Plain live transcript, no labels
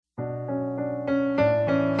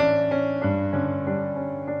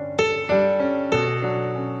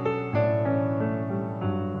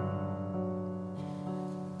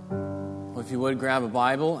would grab a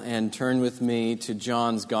Bible and turn with me to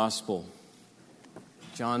John's Gospel.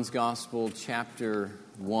 John's Gospel, chapter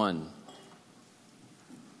 1.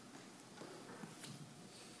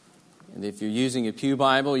 And if you're using a pew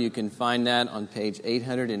Bible, you can find that on page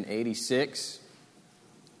 886.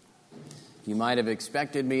 You might have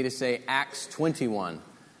expected me to say Acts 21.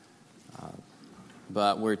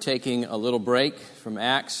 But we're taking a little break from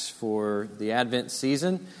Acts for the Advent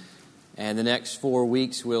season. And the next 4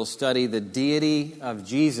 weeks we'll study the deity of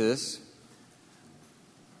Jesus.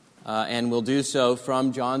 And we'll do so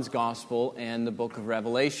from John's Gospel and the book of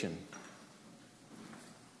Revelation.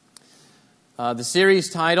 The series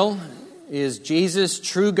title is Jesus,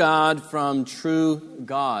 True God from True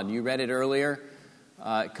God. You read it earlier.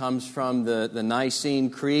 It comes from the Nicene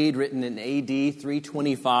Creed written in AD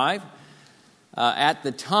 325. At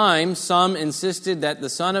the time, some insisted that the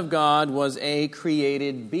Son of God was a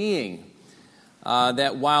created being.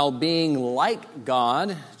 That while being like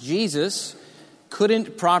God, Jesus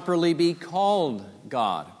couldn't properly be called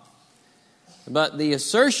God. But the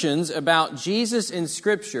assertions about Jesus in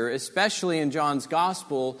Scripture, especially in John's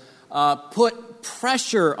Gospel, put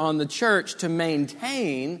pressure on the church to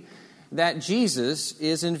maintain that Jesus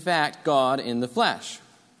is in fact God in the flesh.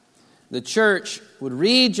 The church would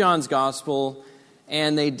read John's Gospel,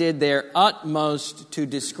 and they did their utmost to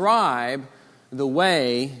describe the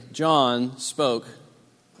way John spoke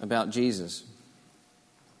about Jesus.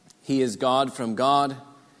 He is God from God,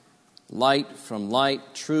 light from light,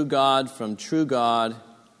 true God from true God,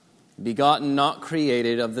 begotten, not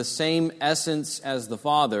created, of the same essence as the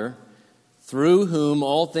Father, through whom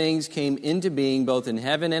all things came into being, both in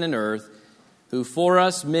heaven and in earth, who for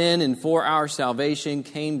us men and for our salvation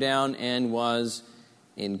came down and was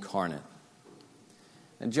incarnate.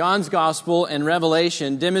 And John's Gospel and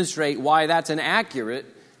Revelation demonstrate why that's an accurate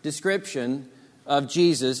description of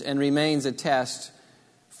Jesus and remains a test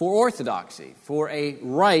for orthodoxy, for a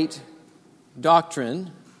right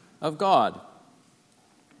doctrine of God.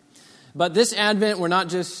 But this Advent, we're not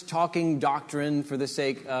just talking doctrine for the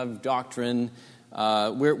sake of doctrine.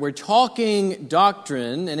 We're talking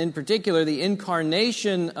doctrine, and in particular the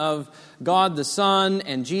incarnation of God the Son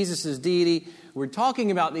and Jesus' deity. We're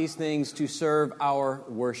talking about these things to serve our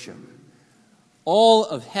worship. All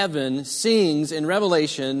of heaven sings in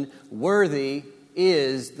Revelation, "Worthy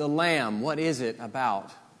is the Lamb." What is it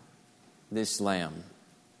about this Lamb?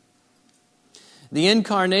 The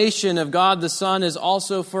incarnation of God the Son is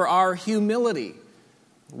also for our humility.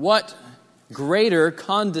 What greater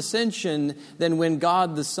condescension than when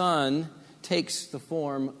God the Son takes the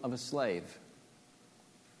form of a slave?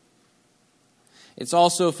 It's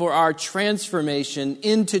also for our transformation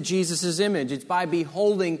into Jesus' image. It's by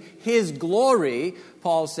beholding His glory,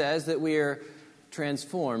 Paul says, that we are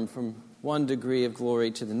transformed from one degree of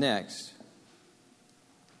glory to the next.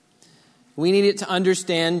 We need it to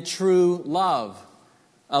understand true love.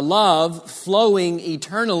 A love flowing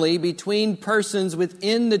eternally between persons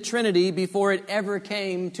within the Trinity before it ever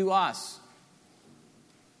came to us.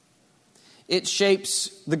 It shapes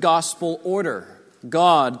the gospel order.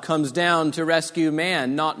 God comes down to rescue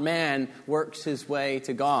man, not man works his way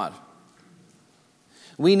to God.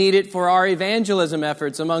 We need it for our evangelism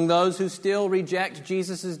efforts among those who still reject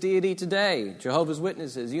Jesus' deity today. Jehovah's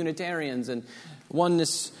Witnesses, Unitarians, and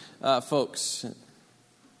oneness folks.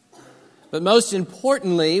 But most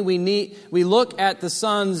importantly, we look at the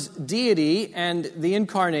Son's deity and the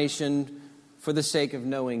incarnation for the sake of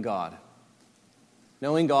knowing God.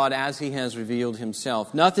 Knowing God as He has revealed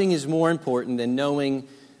Himself. Nothing is more important than knowing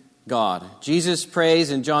God. Jesus prays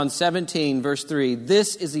in John 17, verse 3,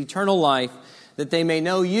 "This is eternal life, that they may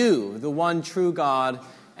know you, the one true God,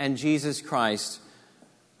 and Jesus Christ,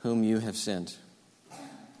 whom you have sent."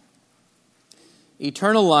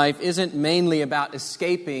 Eternal life isn't mainly about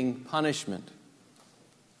escaping punishment,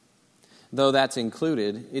 though that's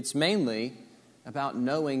included. It's mainly about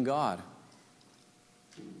knowing God.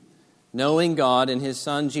 Knowing God and His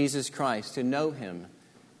Son, Jesus Christ, to know Him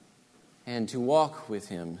and to walk with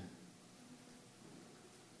Him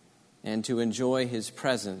and to enjoy His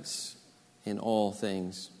presence in all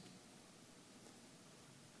things.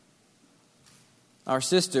 Our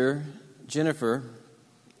sister, Jennifer,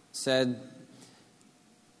 said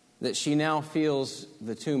that she now feels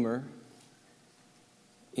the tumor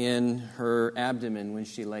in her abdomen when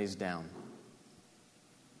she lays down.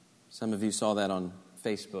 Some of you saw that on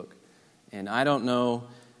Facebook. And I don't know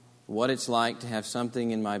what it's like to have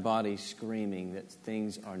something in my body screaming that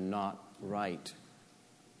things are not right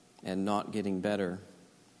and not getting better.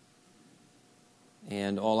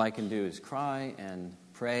 And all I can do is cry and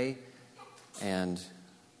pray and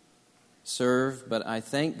serve, but I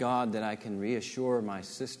thank God that I can reassure my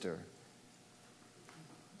sister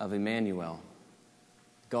of Emmanuel,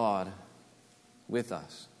 God with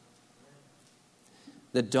us.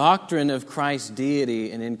 The doctrine of Christ's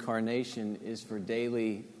deity and incarnation is for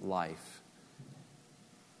daily life.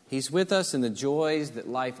 He's with us in the joys that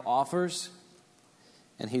life offers,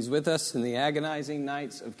 and He's with us in the agonizing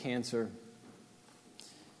nights of cancer.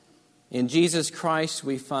 In Jesus Christ,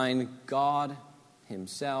 we find God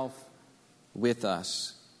Himself with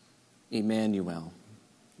us, Emmanuel.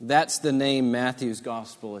 That's the name Matthew's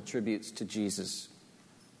Gospel attributes to Jesus.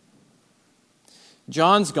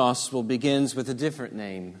 John's Gospel begins with a different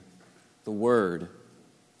name, the Word.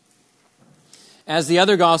 As the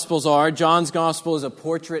other Gospels are, John's Gospel is a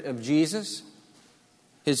portrait of Jesus.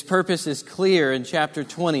 His purpose is clear in chapter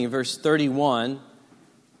 20, verse 31.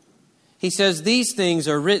 He says, "These things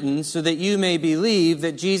are written so that you may believe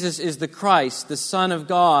that Jesus is the Christ, the Son of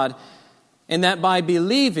God, and that by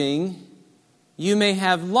believing you may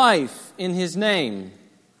have life in His name."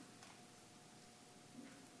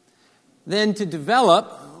 Then to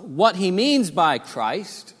develop what he means by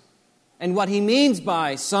Christ and what he means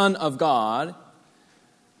by Son of God,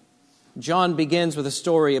 John begins with a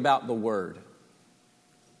story about the Word.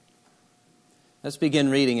 Let's begin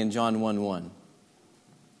reading in John 1:1.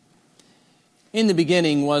 "In the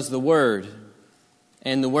beginning was the Word,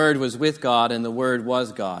 and the Word was with God, and the Word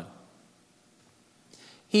was God.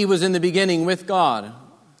 He was in the beginning with God.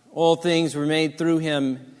 All things were made through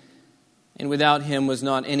Him, and without Him was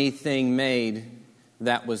not anything made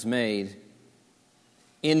that was made.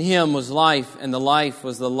 In Him was life, and the life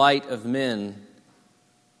was the light of men.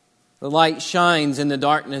 The light shines in the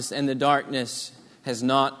darkness, and the darkness has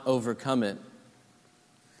not overcome it.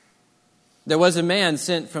 There was a man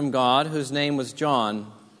sent from God whose name was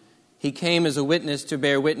John. He came as a witness to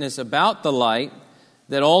bear witness about the light,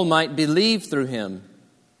 that all might believe through him.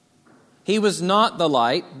 He was not the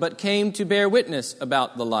light, but came to bear witness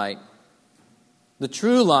about the light. The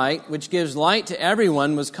true light, which gives light to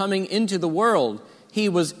everyone, was coming into the world. He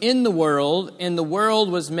was in the world, and the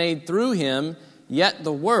world was made through Him, yet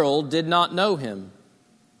the world did not know Him.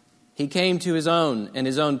 He came to His own, and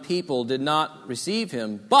His own people did not receive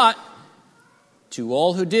Him. But to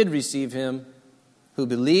all who did receive Him, who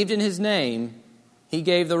believed in His name, He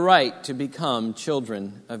gave the right to become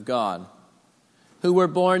children of God, who were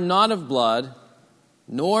born not of blood,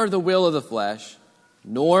 nor of the will of the flesh,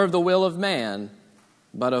 nor of the will of man,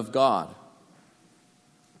 but of God.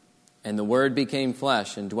 And the Word became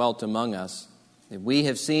flesh and dwelt among us. And we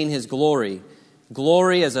have seen His glory,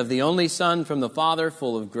 glory as of the only Son from the Father,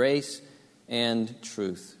 full of grace and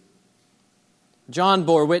truth. John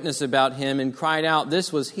bore witness about Him and cried out,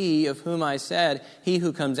 'This was He of whom I said, He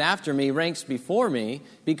who comes after me ranks before me,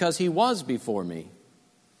 because He was before me.'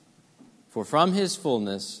 For from His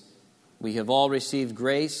fullness we have all received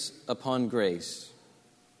grace upon grace.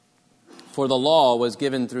 For the law was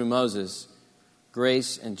given through Moses.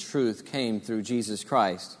 Grace and truth came through Jesus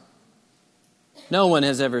Christ. No one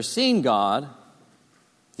has ever seen God,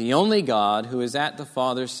 the only God who is at the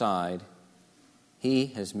Father's side. He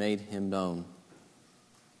has made Him known."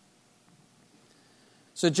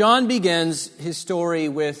 So John begins his story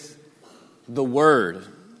with the Word.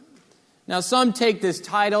 Now, some take this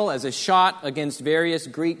title as a shot against various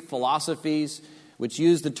Greek philosophies, which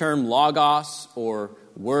use the term logos, or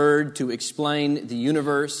word, to explain the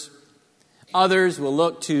universe. Others will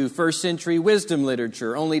look to first century wisdom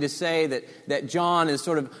literature, only to say that John is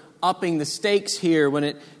sort of upping the stakes here when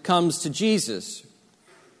it comes to Jesus.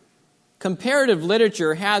 Comparative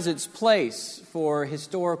literature has its place for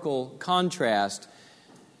historical contrast,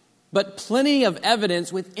 but plenty of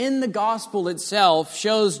evidence within the gospel itself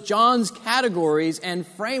shows John's categories and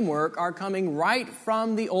framework are coming right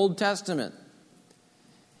from the Old Testament.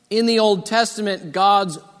 In the Old Testament,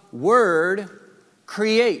 God's Word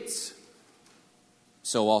creates.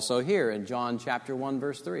 So also here in John chapter 1,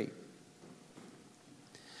 verse 3.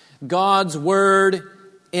 God's Word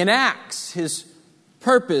enacts His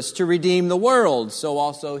purpose to redeem the world. So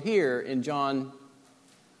also here in John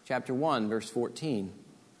chapter 1, verse 14.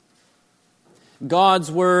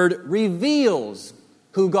 God's Word reveals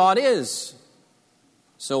who God is.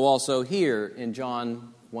 So also here in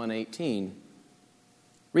John 1:18.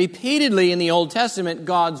 Repeatedly in the Old Testament,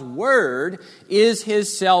 God's Word is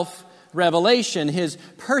His self-revelation, His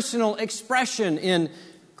personal expression in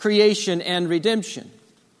creation and redemption.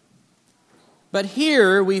 But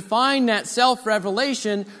here we find that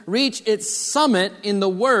self-revelation reach its summit in the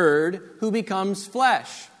Word who becomes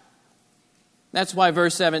flesh. That's why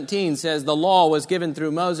verse 17 says the law was given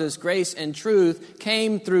through Moses, grace and truth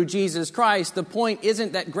came through Jesus Christ. The point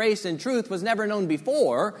isn't that grace and truth was never known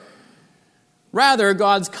before. Rather,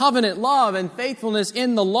 God's covenant love and faithfulness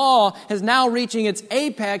in the law is now reaching its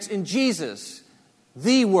apex in Jesus,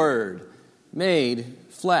 the Word made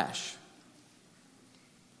flesh.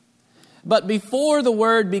 But before the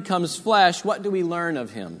Word becomes flesh, what do we learn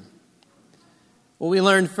of Him? Well, we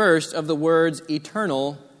learn first of the Word's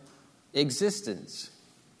eternal existence.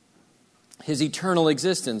 His eternal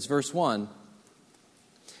existence. Verse 1.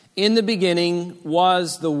 In the beginning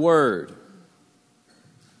was the Word.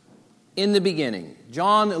 In the beginning.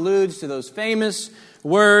 John alludes to those famous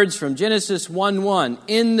words from Genesis 1:1.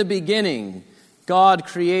 In the beginning, God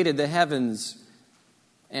created the heavens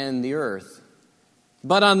and the earth.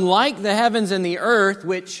 But unlike the heavens and the earth,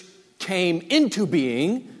 which came into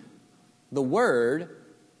being, the Word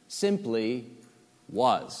simply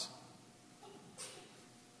was.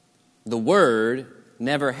 The Word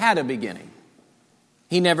never had a beginning.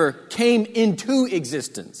 He never came into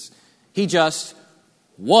existence. He just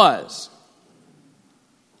was.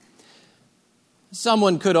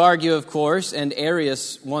 Someone could argue, of course, and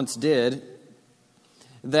Arius once did,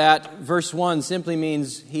 that verse 1 simply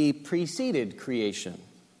means He preceded creation.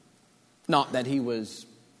 Not that He was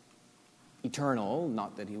eternal,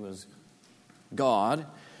 not that He was God.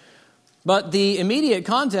 But the immediate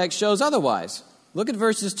context shows otherwise. Look at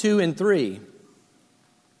verses 2 and 3.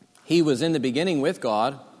 He was in the beginning with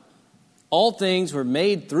God. All things were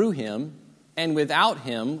made through Him, and without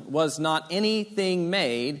Him was not anything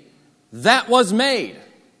made that was made.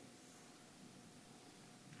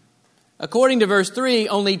 According to verse 3,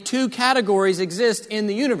 only two categories exist in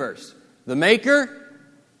the universe: the Maker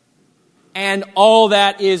and all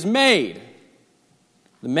that is made.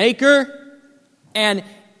 The Maker and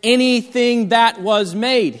anything that was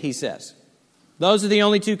made, he says. Those are the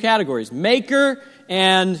only two categories. Maker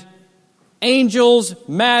and angels,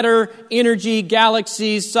 matter, energy,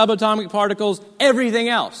 galaxies, subatomic particles, everything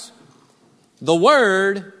else. The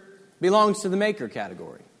Word belongs to the Maker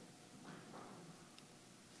category.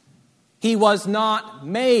 He was not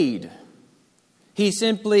made. He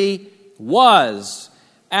simply was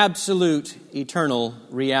absolute eternal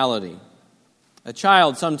reality. A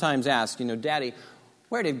child sometimes asks, Daddy,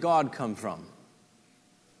 where did God come from?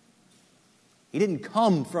 He didn't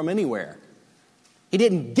come from anywhere. He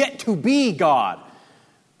didn't get to be God,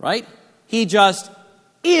 right? He just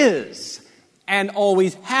is and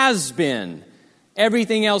always has been.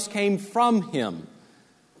 Everything else came from Him.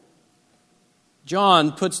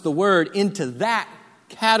 John puts the Word into that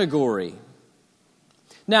category.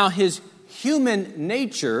 Now, His human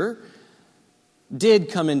nature did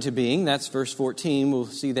come into being. That's verse 14. We'll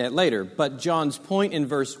see that later. But John's point in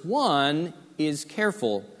verse 1 is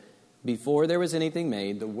careful. Before there was anything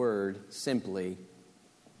made, the Word simply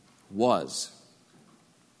was.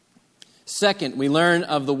 Second, we learn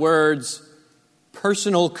of the Word's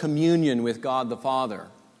personal communion with God the Father.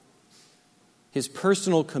 His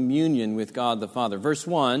personal communion with God the Father. Verse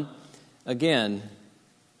 1, again,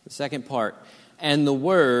 the second part. And the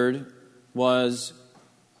Word was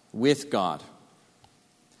with God.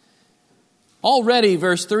 Already,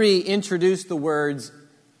 verse 3 introduced the word's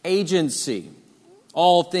agency.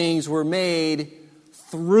 All things were made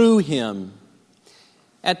through Him.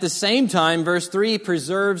 At the same time, verse 3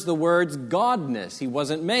 preserves the word's godness. He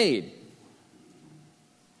wasn't made.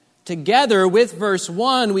 Together with verse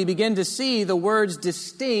 1, we begin to see the word's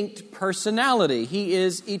distinct personality. He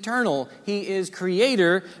is eternal. He is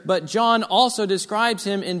creator. But John also describes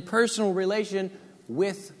Him in personal relation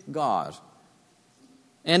with God.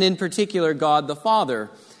 And in particular, God the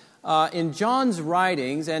Father. In John's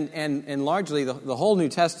writings, and largely the whole New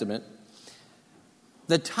Testament,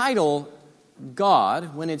 the title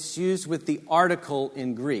God, when it's used with the article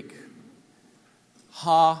in Greek,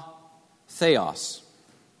 theos,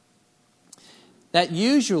 that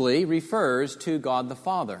usually refers to God the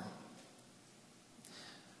Father.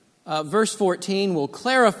 Verse 14 will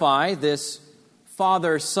clarify this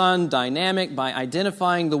Father-Son dynamic by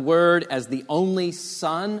identifying the Word as the only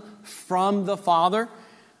Son from the Father.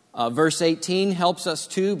 Verse 18 helps us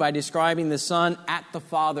too by describing the Son at the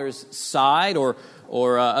Father's side, or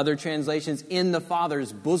other translations, in the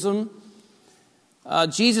Father's bosom.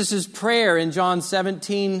 Jesus' prayer in John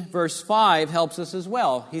 17, verse 5 helps us as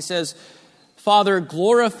well. He says, Father,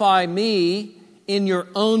 glorify me in your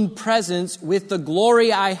own presence with the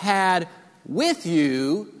glory I had with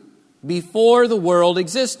you before the world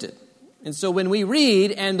existed. And so when we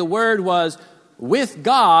read, and the Word was with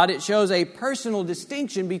God, it shows a personal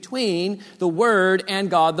distinction between the Word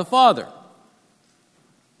and God the Father.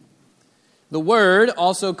 The Word,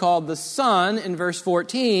 also called the Son in verse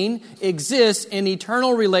 14, exists in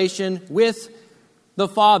eternal relation with the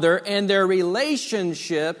Father, and their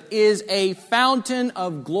relationship is a fountain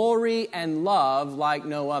of glory and love like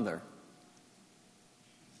no other.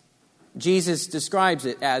 Jesus describes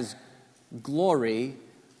it as glory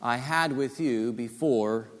I had with you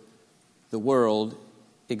before the world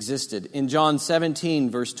existed. In John 17,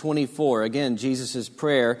 verse 24, again, Jesus'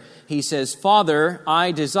 prayer, he says, Father,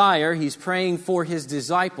 I desire, he's praying for his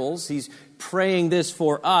disciples, he's praying this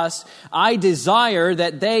for us, I desire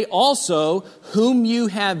that they also, whom you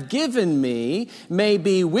have given me, may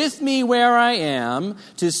be with me where I am,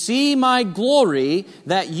 to see my glory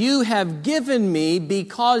that you have given me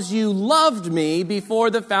because you loved me before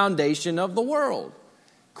the foundation of the world.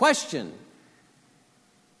 Question: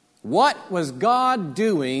 what was God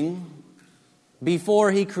doing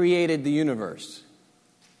before he created the universe?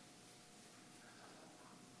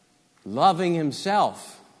 Loving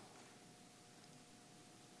himself.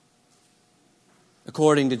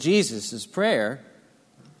 According to Jesus' prayer,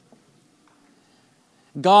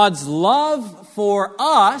 God's love for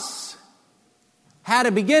us had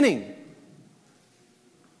a beginning.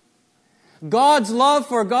 God's love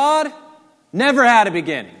for God never had a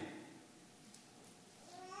beginning.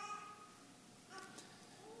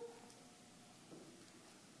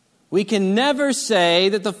 We can never say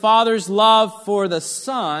that the Father's love for the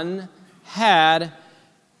Son had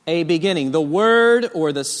a beginning. The Word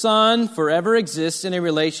or the Son forever exists in a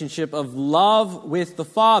relationship of love with the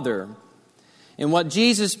Father. And what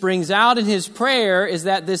Jesus brings out in his prayer is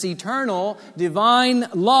that this eternal, divine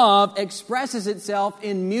love expresses itself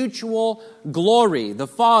in mutual glory. The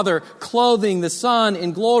Father clothing the Son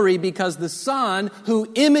in glory because the Son,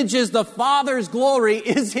 who images the Father's glory,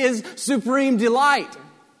 is his supreme delight.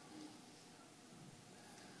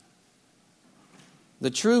 The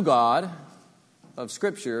true God of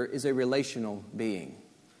Scripture is a relational being,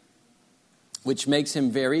 which makes him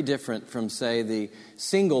very different from, say, the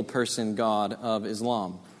single-person God of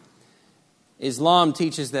Islam. Islam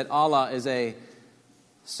teaches that Allah is a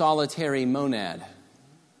solitary monad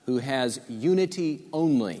who has unity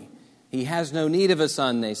only. He has no need of a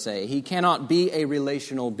son, they say. He cannot be a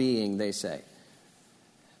relational being, they say.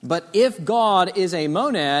 But if God is a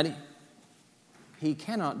monad, he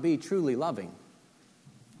cannot be truly loving.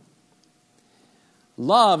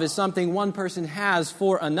 Love is something one person has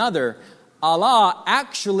for another. Allah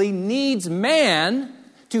actually needs man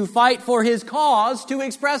to fight for his cause to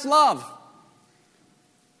express love.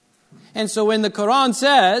 And so when the Quran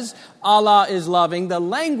says Allah is loving, the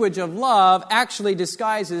language of love actually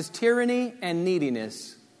disguises tyranny and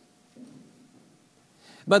neediness.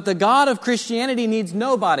 But the God of Christianity needs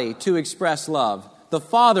nobody to express love. The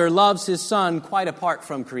Father loves his Son quite apart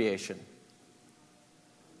from creation,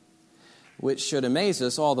 which should amaze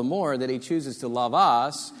us all the more that he chooses to love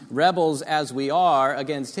us, rebels as we are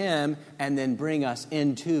against him, and then bring us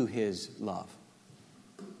into his love.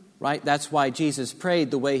 Right? That's why Jesus prayed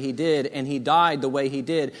the way he did, and he died the way he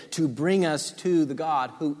did, to bring us to the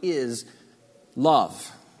God who is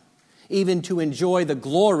love, even to enjoy the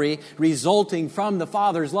glory resulting from the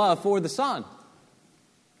Father's love for the Son.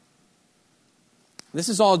 This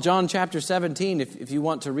is all John chapter 17, if you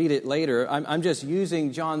want to read it later. I'm just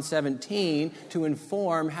using John 17 to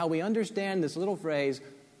inform how we understand this little phrase,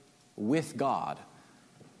 with God,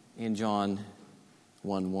 in John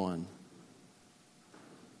 1:1.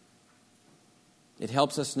 It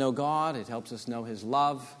helps us know God, it helps us know his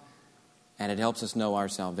love, and it helps us know our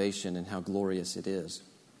salvation and how glorious it is.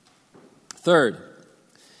 Third,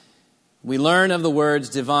 we learn of the word's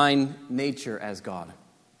divine nature as God.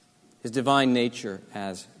 His divine nature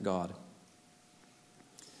as God.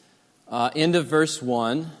 End of verse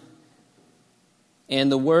 1.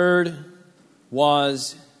 And the Word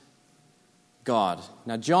was God.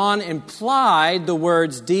 Now, John implied the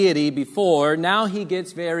word's deity before. Now he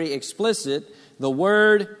gets very explicit. The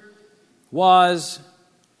Word was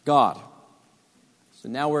God. So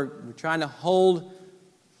now we're trying to hold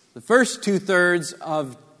the first two-thirds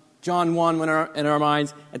of John 1 in our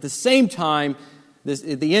minds. At the same time,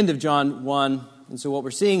 at the end of John 1, and so what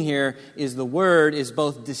we're seeing here is the Word is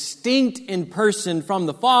both distinct in person from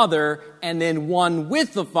the Father and then one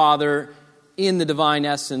with the Father in the divine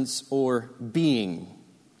essence or being.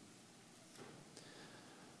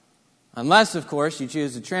 Unless, of course, you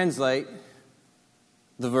choose to translate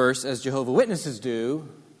the verse as Jehovah's Witnesses do.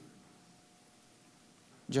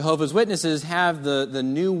 Jehovah's Witnesses have the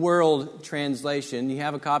New World Translation. You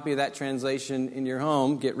have a copy of that translation in your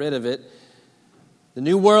home. Get rid of it. The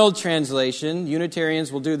New World Translation,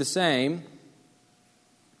 Unitarians will do the same.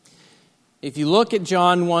 If you look at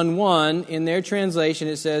John 1:1, in their translation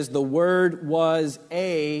it says, the Word was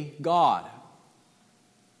a God.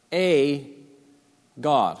 A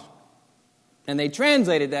God. And they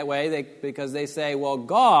translate it that way because they say, well,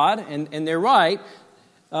 God, and they're right,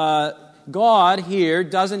 God here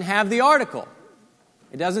doesn't have the article.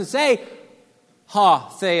 It doesn't say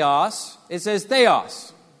theos, it says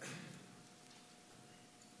theos.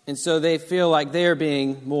 And so they feel like they're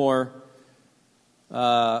being more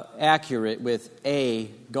accurate with a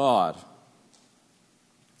God.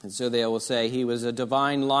 And so they will say he was a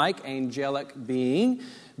divine-like, angelic being,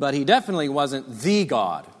 but he definitely wasn't the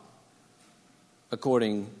God,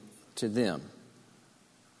 according to them.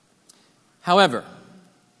 However,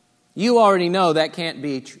 you already know that can't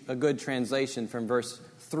be a good translation from verse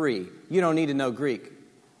 3. You don't need to know Greek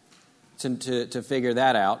to figure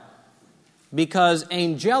that out. Because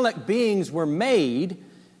angelic beings were made,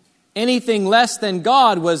 anything less than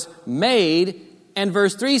God was made, and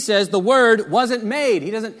verse 3 says the Word wasn't made.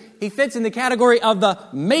 He fits in the category of the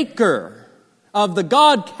maker, of the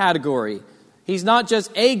God category. He's not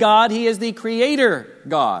just a God, he is the creator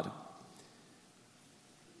God.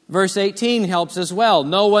 Verse 18 helps as well.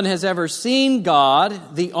 No one has ever seen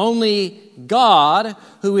God, the only God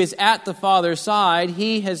who is at the Father's side.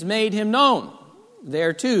 He has made him known.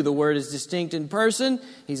 There too, the Word is distinct in person.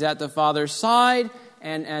 He's at the Father's side,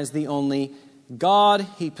 and as the only God,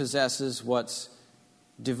 he possesses what's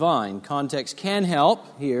divine. Context can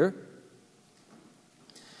help here.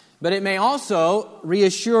 But it may also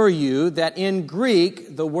reassure you that in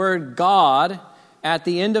Greek, the word God at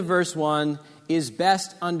the end of verse 1 is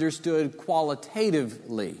best understood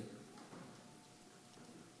qualitatively.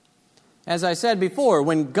 As I said before,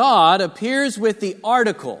 when God appears with the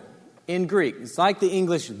article in Greek, it's like the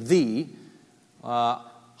English the,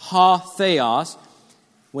 theos.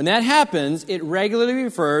 When that happens, it regularly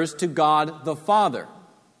refers to God the Father.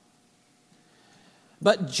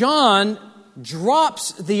 But John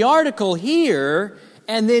drops the article here,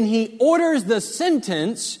 and then he orders the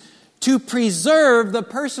sentence to preserve the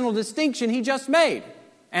personal distinction he just made.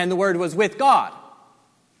 And the Word was with God.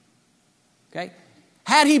 Okay?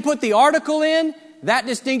 Had he put the article in, that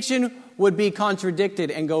distinction would be contradicted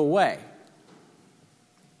and go away.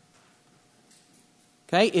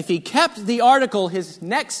 Okay? If he kept the article, his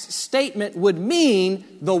next statement would mean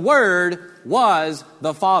the Word was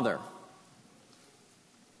the Father.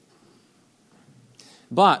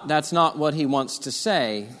 But that's not what he wants to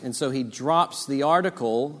say, and so he drops the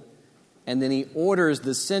article, and then he orders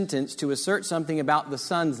the sentence to assert something about the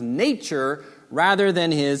Son's nature rather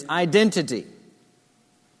than his identity.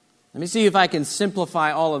 Let me see if I can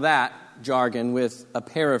simplify all of that jargon with a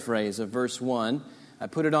paraphrase of verse 1. I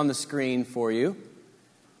put it on the screen for you.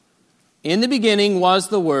 In the beginning was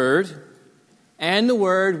the Word, and the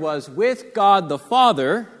Word was with God the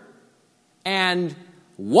Father, and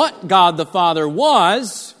what God the Father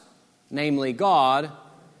was, namely God,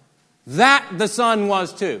 that the Son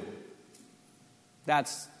was too.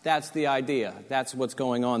 That's the idea. That's what's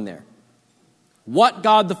going on there. What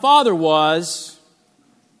God the Father was,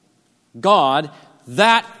 God,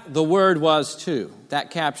 that the Word was too.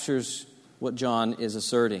 That captures what John is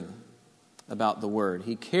asserting about the Word.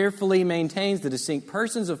 He carefully maintains the distinct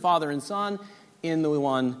persons of Father and Son in the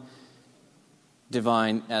one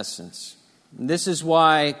divine essence. This is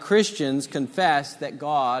why Christians confess that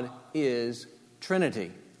God is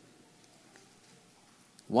Trinity.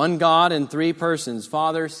 One God in three persons,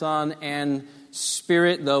 Father, Son, and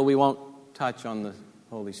Spirit, though we won't touch on the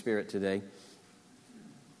Holy Spirit today.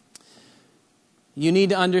 You need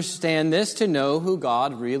to understand this to know who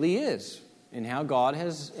God really is and how God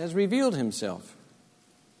has revealed himself.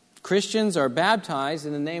 Christians are baptized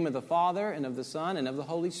in the name of the Father and of the Son and of the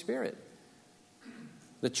Holy Spirit.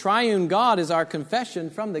 The triune God is our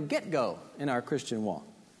confession from the get-go in our Christian walk.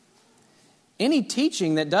 Any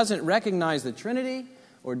teaching that doesn't recognize the Trinity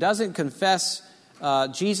or doesn't confess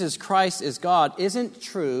Jesus Christ as God isn't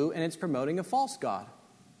true, and it's promoting a false God.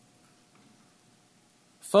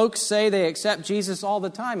 Folks say they accept Jesus all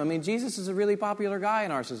the time. I mean, Jesus is a really popular guy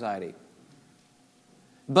in our society.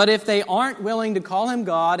 But if they aren't willing to call him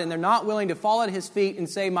God and they're not willing to fall at his feet and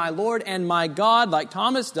say, my Lord and my God, like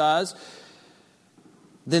Thomas does,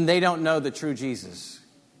 then they don't know the true Jesus.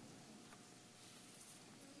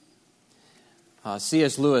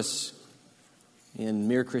 C.S. Lewis in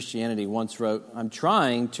Mere Christianity once wrote, I'm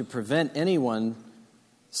trying to prevent anyone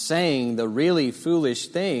saying the really foolish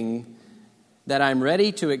thing that I'm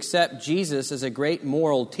ready to accept Jesus as a great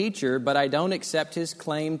moral teacher, but I don't accept his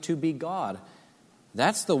claim to be God.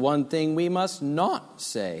 That's the one thing we must not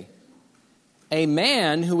say. a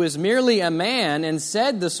man who was merely a man and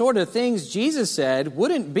said the sort of things Jesus said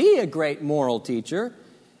wouldn't be a great moral teacher.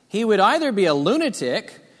 He would either be a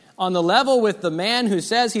lunatic on the level with the man who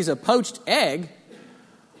says he's a poached egg,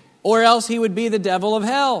 or else he would be the devil of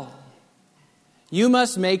hell. You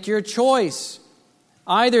must make your choice.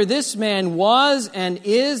 Either this man was and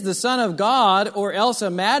is the Son of God, or else a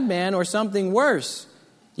madman or something worse.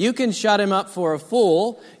 You can shut him up for a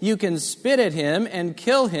fool, you can spit at him and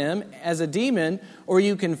kill him as a demon, or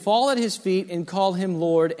you can fall at his feet and call him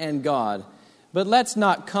Lord and God. But let's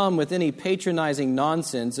not come with any patronizing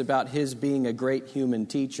nonsense about his being a great human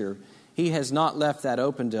teacher. He has not left that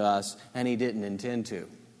open to us, and he didn't intend to.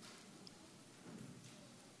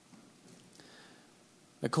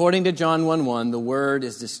 According to John 1:1, the Word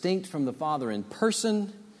is distinct from the Father in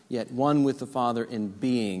person, yet one with the Father in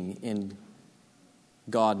being, in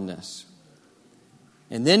godness.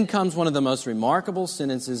 And then comes one of the most remarkable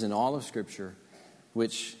sentences in all of Scripture,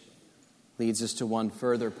 which leads us to one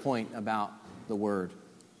further point about the Word.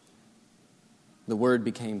 The Word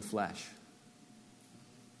became flesh.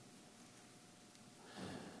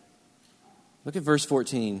 Look at verse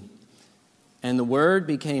 14. And the Word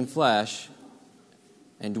became flesh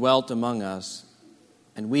and dwelt among us,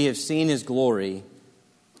 and we have seen his glory,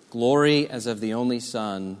 glory as of the only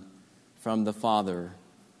Son from the Father,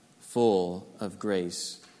 full of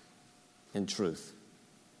grace and truth.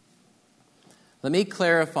 Let me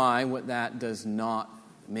clarify what that does not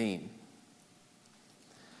mean.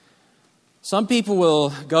 Some people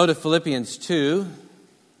will go to Philippians 2,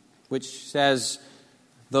 which says,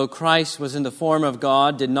 though Christ was in the form of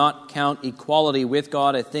God, did not count equality with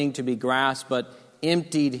God a thing to be grasped, but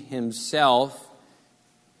emptied himself.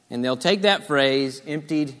 And they'll take that phrase,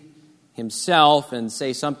 emptied himself, and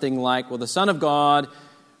say something like, well, the Son of God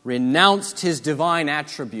renounced his divine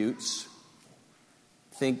attributes.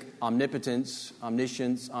 Think omnipotence,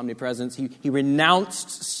 omniscience, omnipresence. He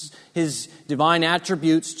renounced his divine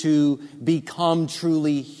attributes to become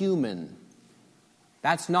truly human.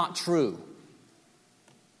 That's not true.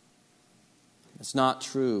 It's not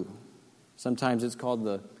true. Sometimes it's called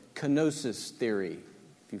the kenosis theory,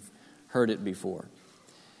 if you've heard it before.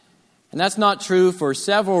 And that's not true for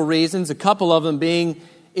several reasons, a couple of them being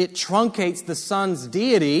it truncates the Son's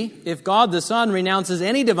deity. If God the Son renounces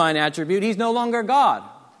any divine attribute, he's no longer God.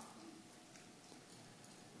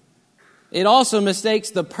 It also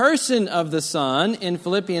mistakes the person of the Son in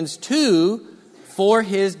Philippians 2 for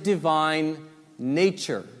his divine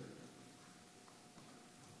nature.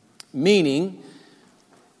 Meaning,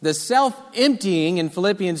 the self-emptying in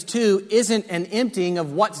Philippians 2 isn't an emptying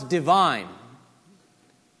of what's divine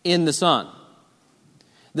in the Son.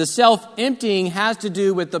 The self-emptying has to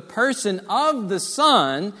do with the person of the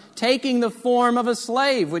Son taking the form of a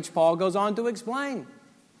slave, which Paul goes on to explain.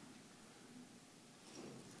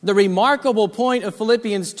 The remarkable point of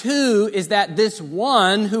Philippians 2 is that this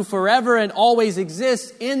one who forever and always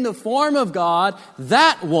exists in the form of God,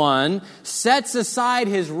 that one sets aside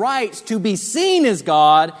his rights to be seen as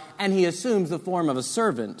God, and he assumes the form of a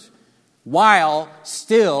servant while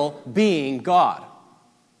still being God.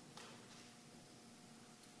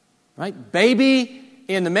 Right? Baby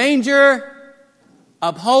in the manger,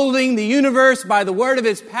 upholding the universe by the word of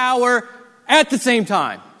his power at the same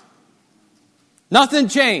time. Nothing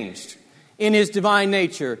changed in his divine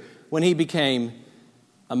nature when he became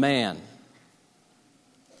a man.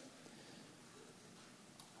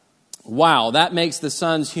 Wow, that makes the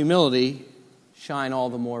Son's humility shine all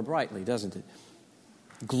the more brightly, doesn't it?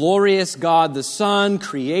 Glorious God the Son,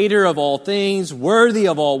 creator of all things, worthy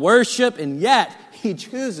of all worship, and yet he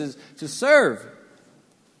chooses to serve.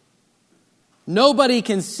 Nobody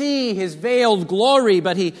can see his veiled glory,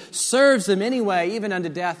 but he serves them anyway, even unto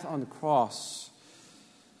death on the cross.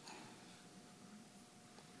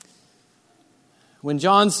 When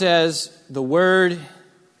John says the Word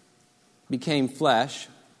became flesh,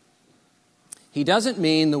 he doesn't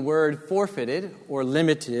mean the Word forfeited or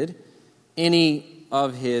limited any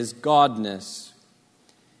of his godness.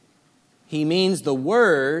 He means the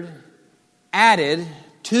Word added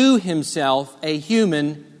to himself a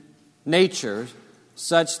human nature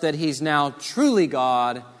such that he's now truly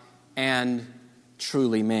God and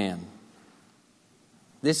truly man.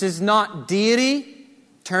 This is not deity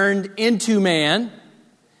turned into man.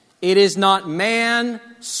 It is not man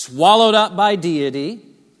swallowed up by deity.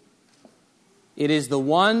 It is the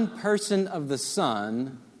one person of the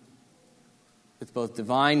Son with both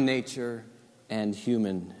divine nature and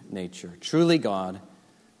human nature. Truly God,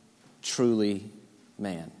 truly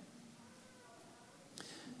man.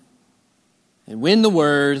 And when the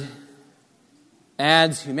Word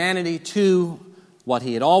adds humanity to what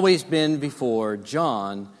he had always been before,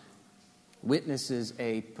 John witnesses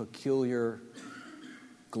a peculiar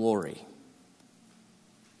glory.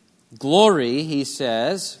 Glory, he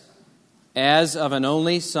says, as of an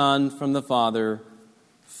only Son from the Father,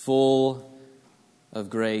 full of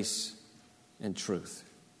grace and truth.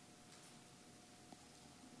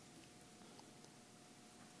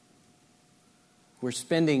 We're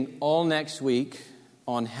spending all next week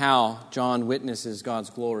on how John witnesses God's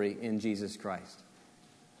glory in Jesus Christ.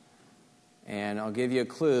 And I'll give you a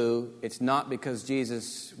clue. It's not because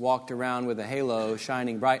Jesus walked around with a halo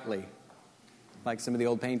shining brightly, like some of the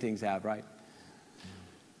old paintings have, right?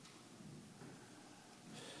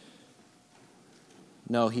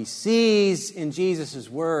 No, he sees in Jesus'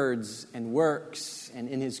 words and works and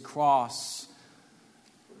in his cross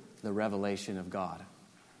the revelation of God.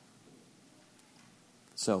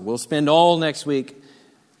 So we'll spend all next week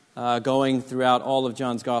going throughout all of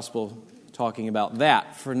John's Gospel talking about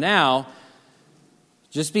that. For now,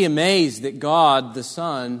 just be amazed that God, the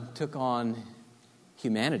Son, took on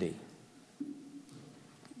humanity.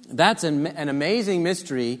 That's an amazing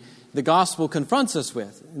mystery the Gospel confronts us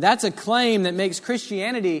with. That's a claim that makes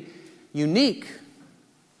Christianity unique.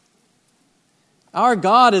 Our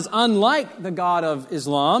God is unlike the God of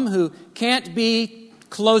Islam, who can't be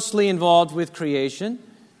closely involved with creation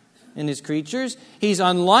and his creatures. He's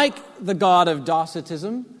unlike the God of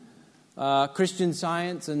Docetism, Christian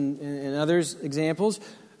Science and others examples,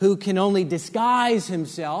 who can only disguise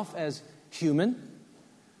himself as human.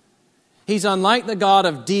 He's unlike the God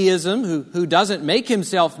of deism, who doesn't make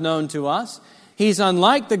himself known to us. He's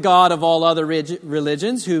unlike the God of all other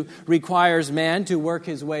religions, who requires man to work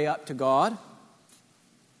his way up to God.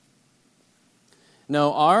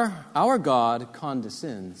 No, our God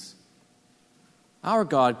condescends. Our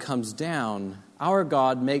God comes down. Our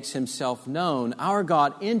God makes himself known. Our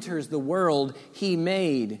God enters the world he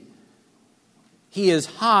made. He is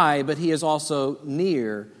high, but he is also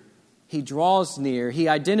near. He draws near. He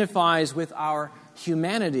identifies with our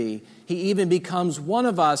humanity. He even becomes one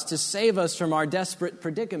of us to save us from our desperate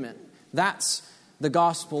predicament. That's the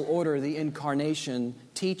gospel order the incarnation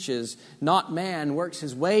teaches. Not man works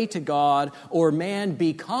his way to God or man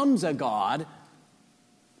becomes a God,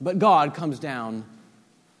 but God comes down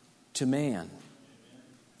to man.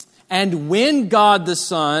 And when God the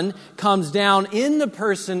Son comes down in the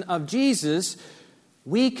person of Jesus,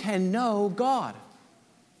 we can know God.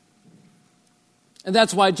 And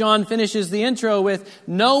that's why John finishes the intro with,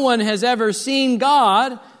 "No one has ever seen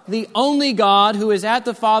God, the only God who is at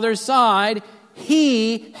the Father's side.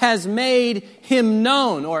 He has made him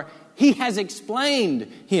known," or he has explained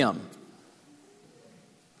him.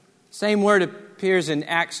 Same word appears in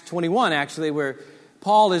Acts 21, actually, where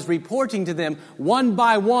Paul is reporting to them one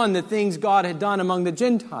by one the things God had done among the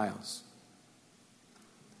Gentiles.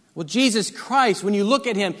 Well, Jesus Christ, when you look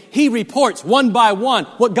at him, he reports one by one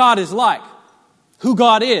what God is like, who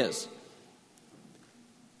God is.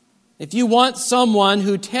 If you want someone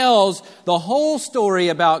who tells the whole story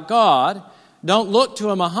about God, don't look to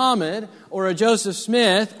a Muhammad or a Joseph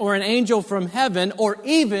Smith or an angel from heaven or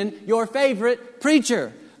even your favorite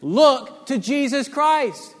preacher. Look to Jesus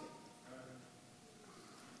Christ.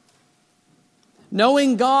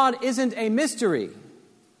 Knowing God isn't a mystery.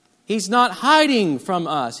 He's not hiding from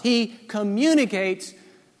us. He communicates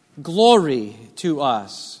glory to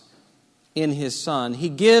us in his Son. He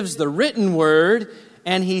gives the written word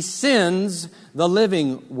and he sends the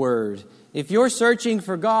living word. If you're searching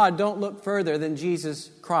for God, don't look further than Jesus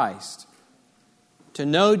Christ. To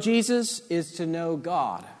know Jesus is to know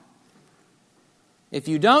God. If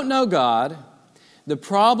you don't know God, the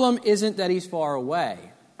problem isn't that he's far away.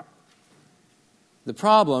 The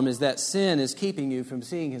problem is that sin is keeping you from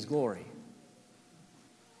seeing his glory.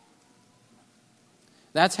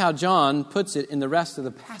 That's how John puts it in the rest of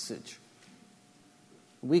the passage.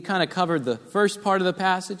 We kind of covered the first part of the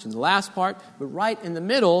passage and the last part, but right in the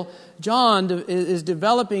middle, John is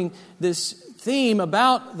developing this theme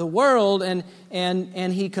about the world, and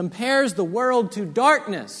he compares the world to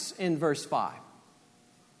darkness in verse 5.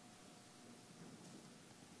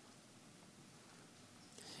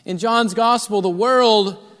 In John's gospel, the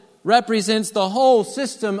world represents the whole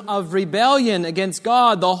system of rebellion against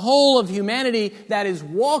God, the whole of humanity that is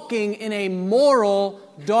walking in a moral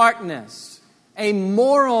darkness, a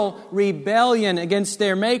moral rebellion against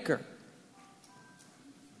their Maker.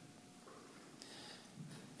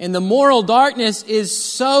 And the moral darkness is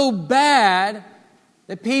so bad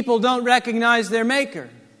that people don't recognize their Maker.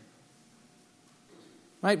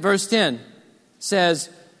 Right? Verse 10 says,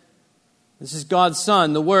 this is God's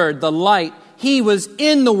Son, the Word, the light. He was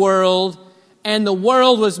in the world, and the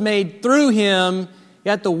world was made through him,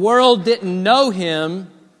 yet the world didn't know him.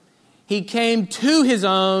 He came to his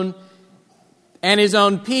own, and his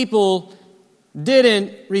own people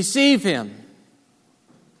didn't receive him.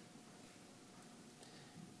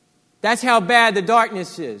 That's how bad the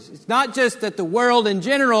darkness is. It's not just that the world in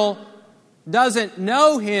general doesn't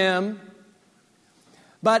know him,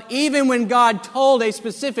 but even when God told a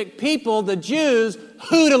specific people, the Jews,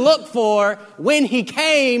 who to look for when he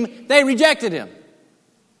came, they rejected him.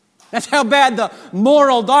 That's how bad the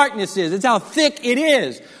moral darkness is. It's how thick it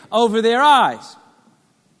is over their eyes.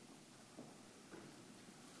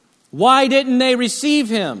 Why didn't they receive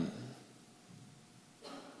him?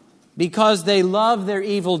 Because they love their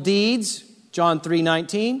evil deeds, John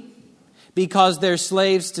 3:19. Because they're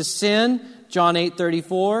slaves to sin, John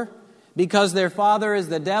 8:34. Because their father is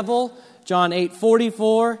the devil, John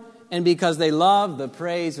 8:44. And because they love the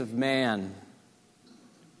praise of man,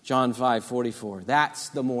 John 5:44. That's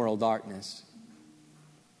the moral darkness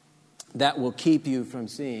that will keep you from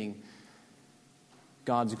seeing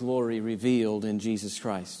God's glory revealed in Jesus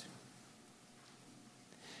Christ.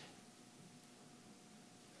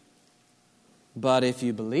 But if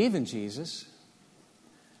you believe in Jesus,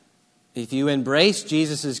 if you embrace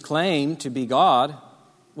Jesus' claim to be God,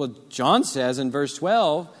 well, John says in verse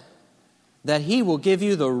 12 that he will give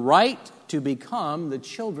you the right to become the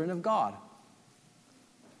children of God.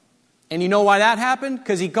 And you know why that happened?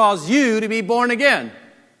 Because he calls you to be born again.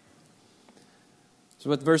 That's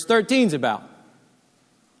what verse 13 is about.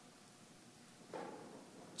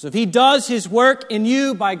 So if he does his work in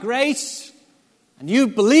you by grace, and you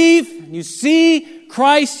believe, and you see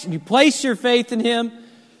Christ, and you place your faith in him,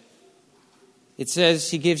 it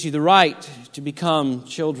says he gives you the right to become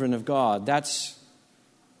children of God. That's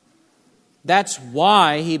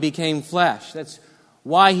why he became flesh. That's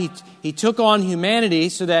why he took on humanity,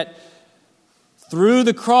 so that through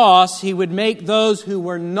the cross he would make those who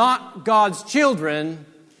were not God's children,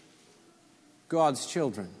 God's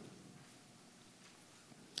children.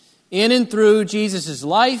 In and through Jesus'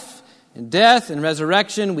 life and death and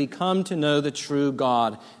resurrection, we come to know the true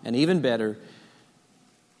God. And even better,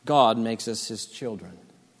 God makes us his children.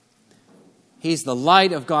 He's the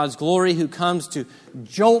light of God's glory who comes to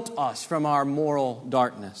jolt us from our moral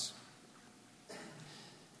darkness.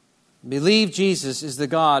 Believe Jesus is the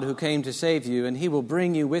God who came to save you, and he will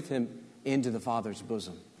bring you with him into the Father's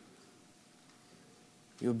bosom.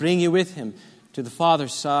 He will bring you with him to the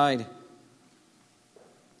Father's side.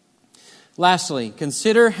 Lastly,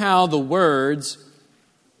 consider how the words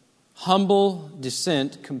humble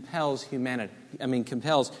descent compels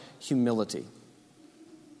humility.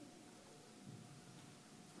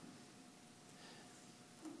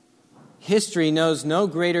 History knows no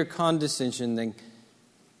greater condescension than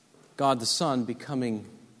God the Son becoming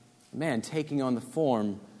a man, taking on the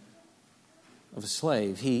form of a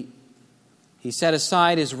slave. He set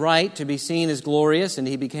aside his right to be seen as glorious, and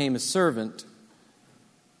he became a servant.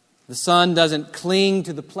 The Son doesn't cling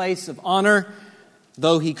to the place of honor,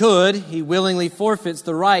 though he could. He willingly forfeits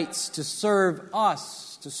the rights to serve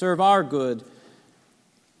us, to serve our good.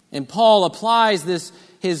 And Paul applies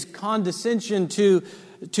his condescension to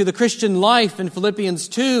the Christian life in Philippians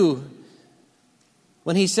 2,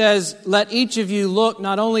 when he says, "Let each of you look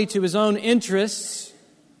not only to his own interests,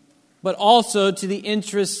 but also to the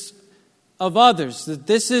interests of others."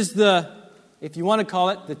 This is if you want to call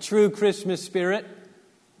it, the true Christmas spirit.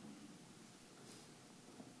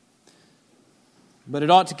 But it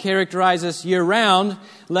ought to characterize us year-round.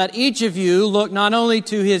 Let each of you look not only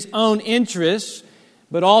to his own interests,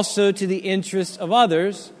 but also to the interests of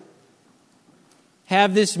others.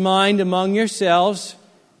 Have this mind among yourselves,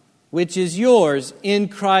 which is yours in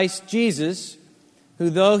Christ Jesus, who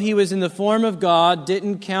though he was in the form of God,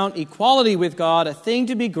 didn't count equality with God a thing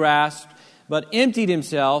to be grasped, but emptied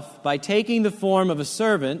himself by taking the form of a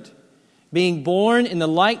servant, being born in the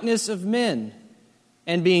likeness of men.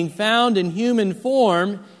 And being found in human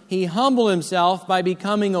form, he humbled himself by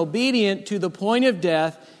becoming obedient to the point of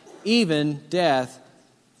death, even death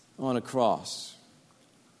on a cross.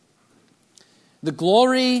 The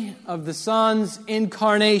glory of the Son's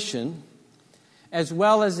incarnation, as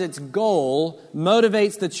well as its goal,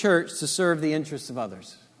 motivates the church to serve the interests of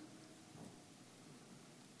others.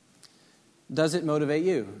 Does it motivate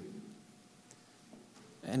you?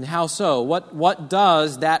 And how so? What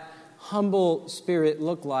does that humble spirit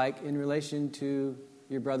look like in relation to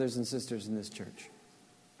your brothers and sisters in this church?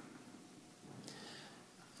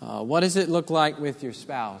 What does it look like with your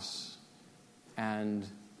spouse and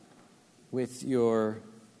with your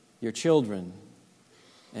children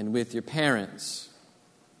and with your parents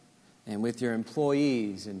and with your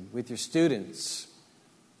employees and with your students?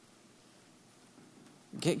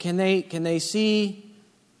 Can they see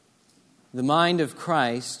the mind of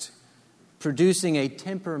Christ producing a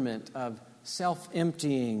temperament of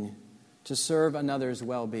self-emptying to serve another's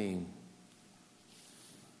well-being?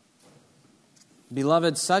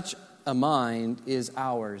 Beloved, such a mind is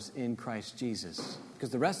ours in Christ Jesus. Because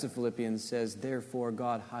the rest of Philippians says, therefore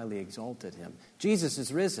God highly exalted him. Jesus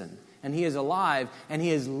is risen, and he is alive, and he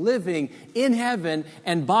is living in heaven,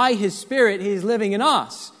 and by his Spirit he is living in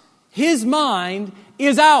us. His mind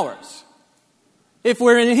is ours if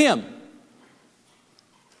we're in him.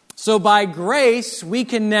 So by grace, we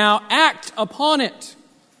can now act upon it.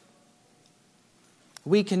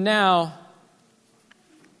 We can now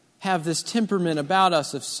have this temperament about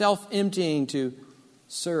us of self-emptying to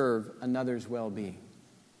serve another's well-being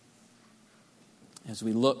as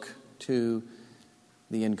we look to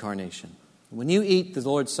the incarnation. When you eat the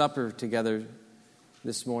Lord's Supper together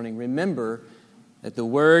this morning, remember that the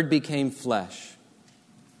Word became flesh.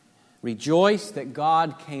 Rejoice that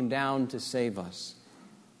God came down to save us.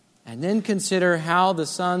 And then consider how the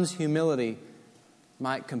Son's humility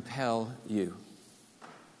might compel you.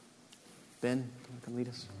 Ben, can you come lead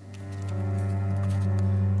us?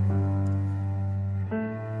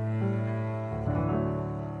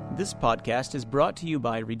 This podcast is brought to you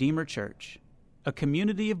by Redeemer Church, a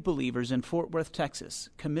community of believers in Fort Worth, Texas,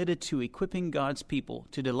 committed to equipping God's people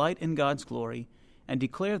to delight in God's glory and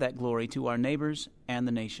declare that glory to our neighbors and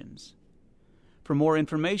the nations. For more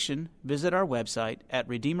information, visit our website at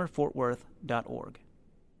redeemerfortworth.org.